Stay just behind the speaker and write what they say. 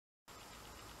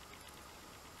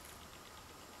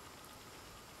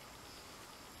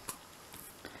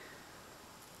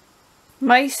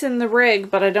mice in the rig,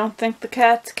 but I don't think the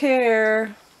cats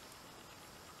care.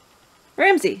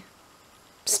 Ramsey!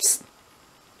 Psst, psst.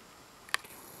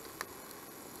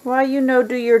 Why you no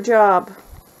do your job?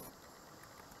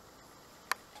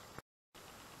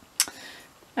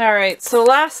 Alright, so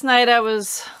last night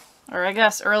or I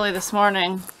guess early this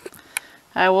morning,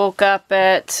 I woke up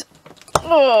at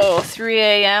 3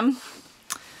 a.m.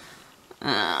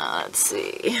 Let's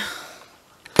see.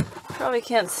 Probably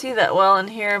can't see that well in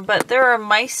here, but there are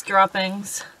mice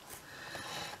droppings.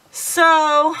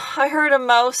 So I heard a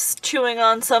mouse chewing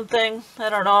on something.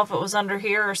 I don't know if it was under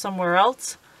here or somewhere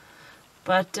else.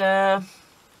 But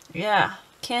yeah,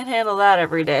 can't handle that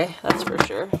every day, that's for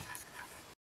sure.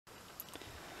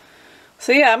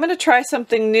 So yeah, I'm going to try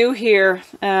something new here.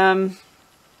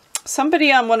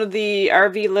 Somebody on one of the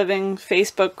RV Living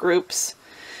Facebook groups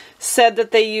said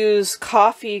that they use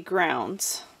coffee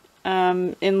grounds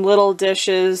in little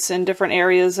dishes in different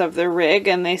areas of their rig,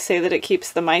 and they say that it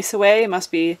keeps the mice away. It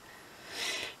must be,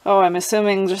 I'm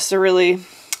assuming just a really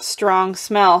strong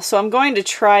smell. So I'm going to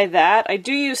try that. I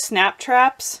do use snap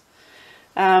traps,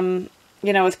 you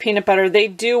know, with peanut butter. They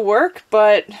do work,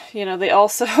 but, you know, they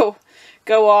also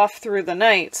go off through the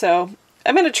night. So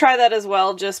I'm going to try that as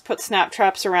well. Just put snap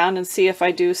traps around and see if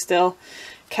I do still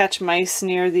catch mice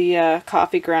near the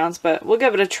coffee grounds. But we'll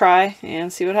give it a try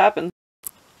and see what happens.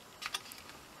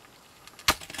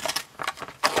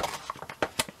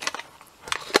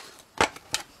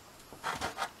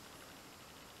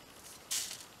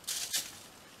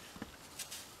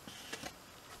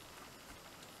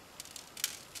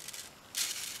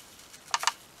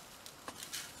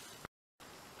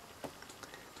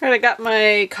 Alright, I got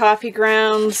my coffee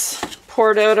grounds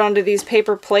poured out onto these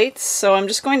paper plates, so I'm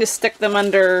just going to stick them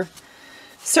under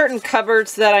certain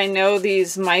cupboards that I know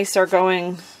these mice are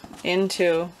going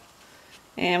into,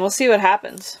 and we'll see what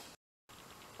happens.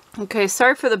 Okay,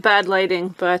 sorry for the bad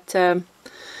lighting, but so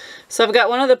I've got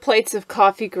one of the plates of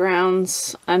coffee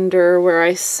grounds under where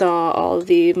I saw all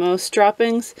the mouse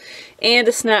droppings, and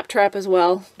a snap trap as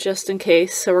well, just in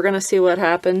case, so we're going to see what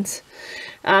happens.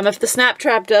 If the snap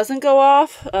trap doesn't go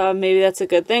off, maybe that's a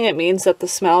good thing. It means that the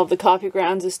smell of the coffee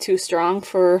grounds is too strong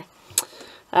for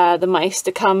the mice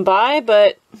to come by,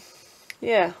 but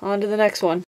yeah, on to the next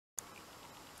one.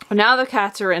 Well, now the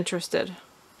cats are interested.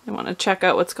 They want to check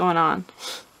out what's going on.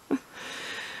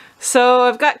 So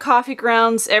I've got coffee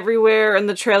grounds everywhere in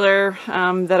the trailer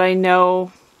that I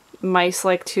know mice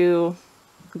like to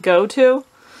go to.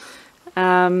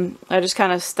 I just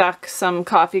kind of stuck some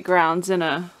coffee grounds in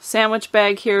a sandwich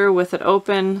bag here with it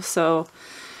open, so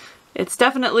it's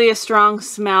definitely a strong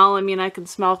smell. I mean, I can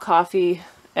smell coffee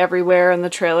everywhere in the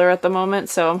trailer at the moment,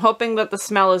 so I'm hoping that the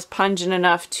smell is pungent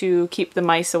enough to keep the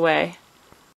mice away.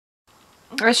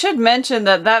 I should mention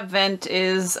that that vent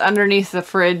is underneath the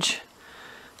fridge,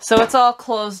 so it's all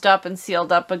closed up and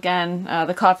sealed up again.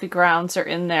 The coffee grounds are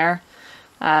in there.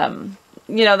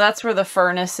 You know, that's where the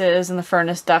furnace is and the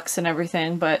furnace ducts and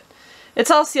everything, but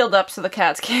it's all sealed up so the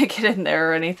cats can't get in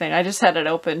there or anything. I just had it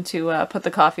open to put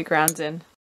the coffee grounds in.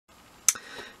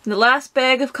 And the last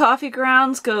bag of coffee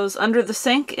grounds goes under the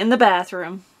sink in the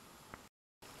bathroom.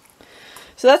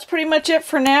 So that's pretty much it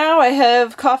for now. I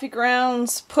have coffee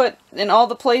grounds put in all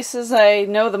the places I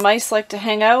know the mice like to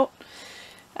hang out.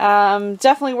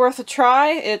 Definitely worth a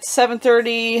try. It's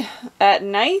 7:30 at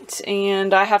night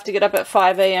and I have to get up at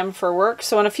 5 a.m. for work,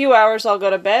 so in a few hours I'll go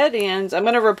to bed and I'm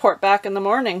going to report back in the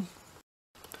morning.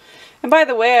 And by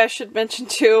the way, I should mention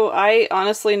too, I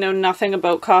honestly know nothing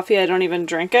about coffee. I don't even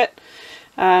drink it.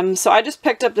 So I just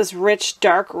picked up this rich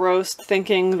dark roast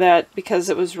thinking that because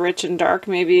it was rich and dark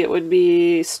maybe it would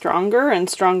be stronger and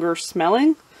stronger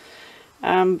smelling.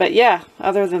 But yeah,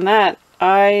 other than that,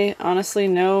 I honestly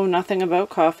know nothing about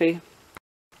coffee.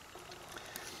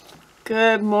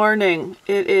 Good morning.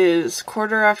 It is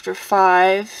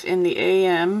 5:15 in the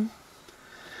a.m.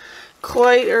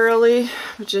 Quite early.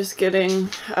 Just getting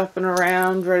up and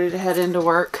around, ready to head into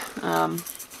work.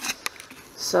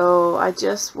 So I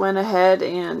just went ahead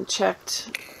and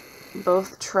checked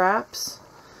both traps.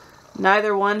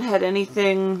 Neither one had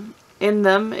anything in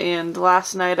them, and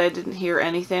last night I didn't hear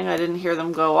anything. I didn't hear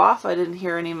them go off. I didn't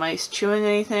hear any mice chewing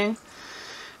anything.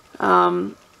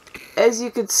 As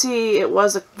you could see, it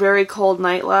was a very cold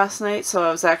night last night, so I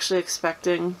was actually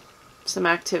expecting some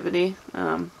activity.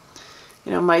 You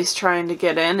know, mice trying to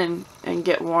get in and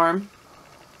get warm.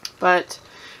 But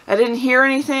I didn't hear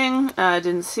anything. I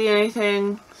didn't see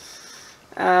anything.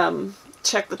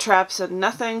 Checked the traps, said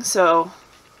nothing, so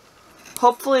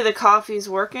hopefully the coffee's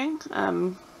working.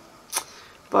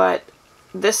 But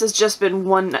this has just been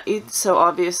one night, so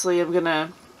obviously I'm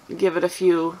gonna give it a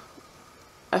few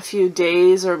a few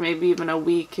days or maybe even a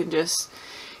week and just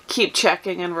keep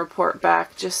checking and report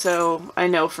back just so I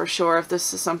know for sure if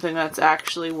this is something that's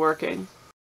actually working.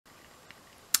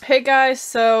 Hey guys,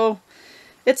 so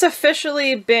it's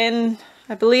officially been,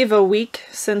 I believe, a week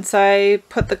since I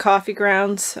put the coffee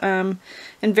grounds in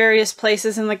various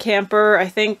places in the camper. I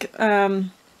think I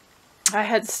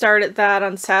had started that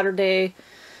on Saturday,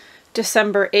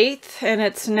 December 8th, and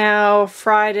it's now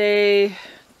Friday,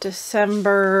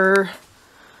 December,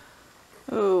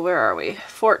 oh, where are we?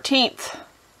 14th.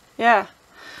 Yeah.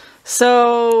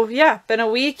 So, yeah, been a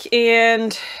week,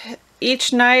 and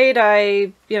each night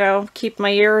I, keep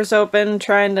my ears open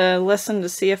trying to listen to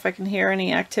see if I can hear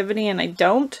any activity, and I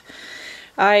don't.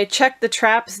 I check the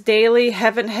traps daily,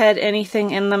 haven't had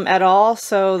anything in them at all,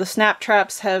 so the snap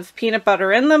traps have peanut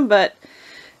butter in them, but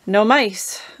no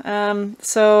mice.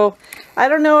 So I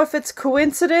don't know if it's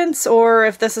coincidence or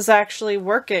if this is actually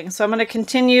working. So I'm going to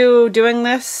continue doing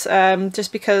this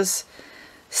just because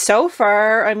so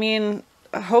far, I mean,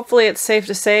 hopefully it's safe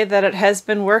to say that it has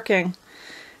been working.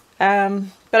 But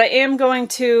I am going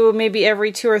to maybe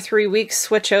every 2 or 3 weeks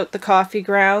switch out the coffee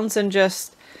grounds and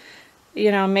just,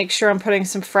 make sure I'm putting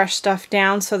some fresh stuff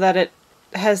down so that it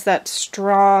has that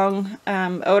strong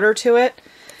odor to it.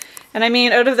 And I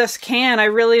mean, out of this can, I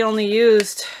really only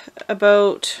used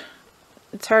about,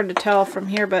 it's hard to tell from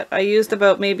here, but I used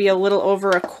about maybe a little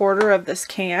over a quarter of this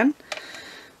can.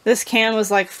 This can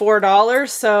was like $4,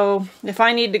 so if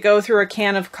I need to go through a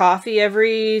can of coffee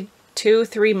every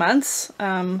 2-3 months,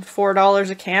 $4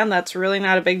 a can, that's really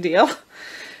not a big deal.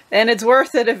 And it's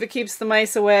worth it if it keeps the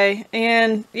mice away.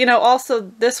 And, also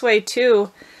this way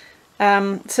too,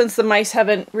 since the mice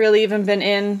haven't really even been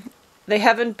in, they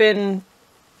haven't been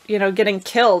getting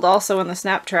killed also in the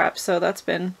snap trap, so that's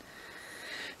been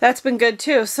good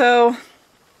too. So I'm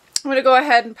going to go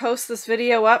ahead and post this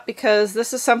video up because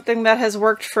this is something that has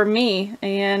worked for me,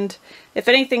 and if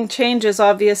anything changes,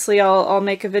 obviously I'll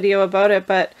make a video about it,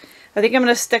 but I think I'm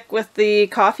going to stick with the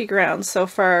coffee grounds so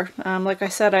far. Like I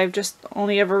said, I've just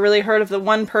only ever really heard of the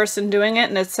one person doing it,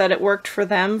 and it said it worked for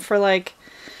them for like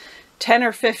 10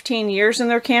 or 15 years in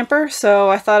their camper, so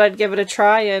I thought I'd give it a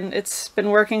try, and it's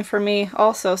been working for me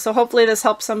also. So hopefully this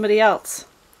helps somebody else.